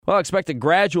Well, expect a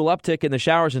gradual uptick in the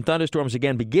showers and thunderstorms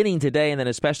again beginning today and then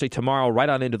especially tomorrow right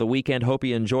on into the weekend. Hope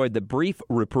you enjoyed the brief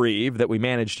reprieve that we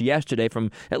managed yesterday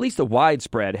from at least the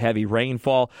widespread heavy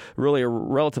rainfall. Really a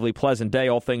relatively pleasant day,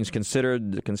 all things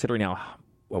considered, considering how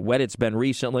wet it's been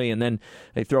recently, and then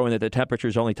they throw in that the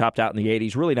temperatures only topped out in the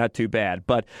 80s. Really not too bad,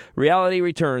 but reality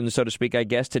returns, so to speak, I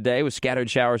guess, today with scattered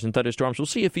showers and thunderstorms. We'll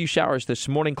see a few showers this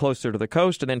morning closer to the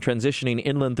coast, and then transitioning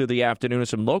inland through the afternoon with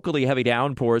some locally heavy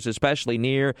downpours, especially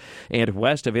near and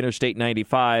west of Interstate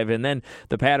 95, and then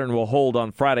the pattern will hold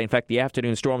on Friday. In fact, the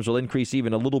afternoon storms will increase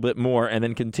even a little bit more, and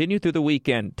then continue through the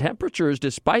weekend. Temperatures,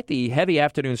 despite the heavy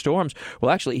afternoon storms, will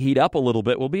actually heat up a little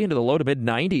bit. We'll be into the low to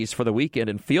mid-90s for the weekend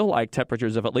and feel like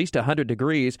temperatures of at least 100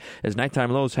 degrees as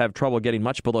nighttime lows have trouble getting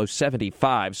much below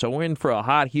 75. So we're in for a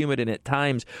hot, humid, and at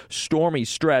times stormy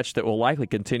stretch that will likely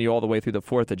continue all the way through the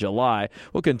 4th of July.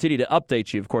 We'll continue to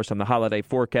update you, of course, on the holiday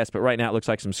forecast, but right now it looks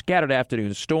like some scattered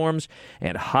afternoon storms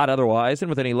and hot otherwise, and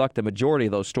with any luck, the majority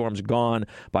of those storms gone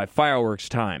by fireworks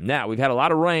time. Now, we've had a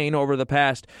lot of rain over the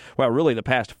past, really the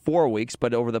past 4 weeks,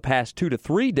 but over the past 2 to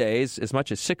 3 days, as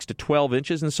much as 6 to 12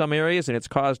 inches in some areas, and it's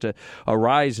caused a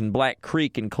rise in Black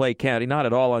Creek in Clay County. Not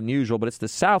at all unusual, but it's the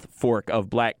South Fork of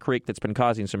Black Creek that's been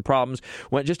causing some problems.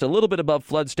 Went just a little bit above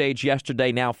flood stage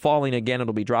yesterday, now falling again.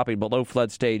 It'll be dropping below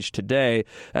flood stage today.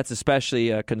 That's especially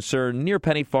a concern near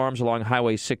Penny Farms along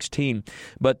Highway 16.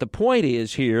 But the point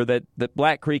is here that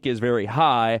Black Creek is very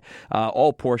high,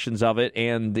 all portions of it,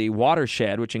 and the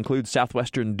watershed, which includes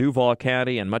southwestern Duval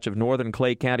County and much of northern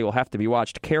Clay County, will have to be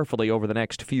watched carefully over the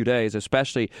next few days,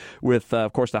 especially with,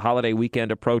 of course, the holiday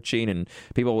weekend approaching and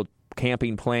people with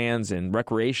camping plans and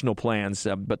recreational plans,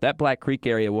 but that Black Creek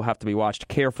area will have to be watched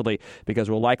carefully because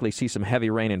we'll likely see some heavy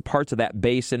rain in parts of that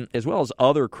basin as well as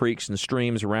other creeks and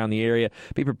streams around the area.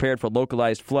 Be prepared for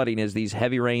localized flooding as these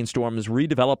heavy rainstorms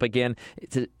redevelop again.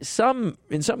 In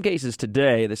some cases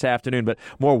today, this afternoon, but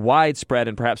more widespread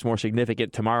and perhaps more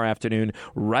significant tomorrow afternoon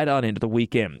right on into the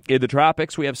weekend. In the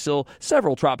tropics, we have still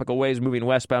several tropical waves moving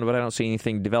westbound, but I don't see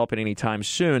anything developing anytime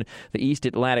soon. The East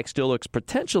Atlantic still looks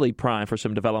potentially prime for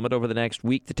some development over the next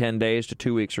week to 10 days to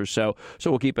 2 weeks or so. So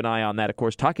we'll keep an eye on that. Of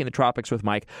course, Talking the Tropics with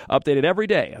Mike, updated every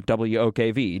day at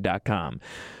WOKV.com.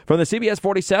 From the CBS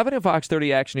 47 and Fox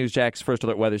 30 Action News Jack's First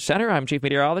Alert Weather Center, I'm Chief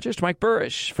Meteorologist Mike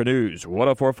Buresh for News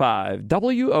 104.5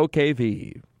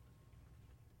 WOKV.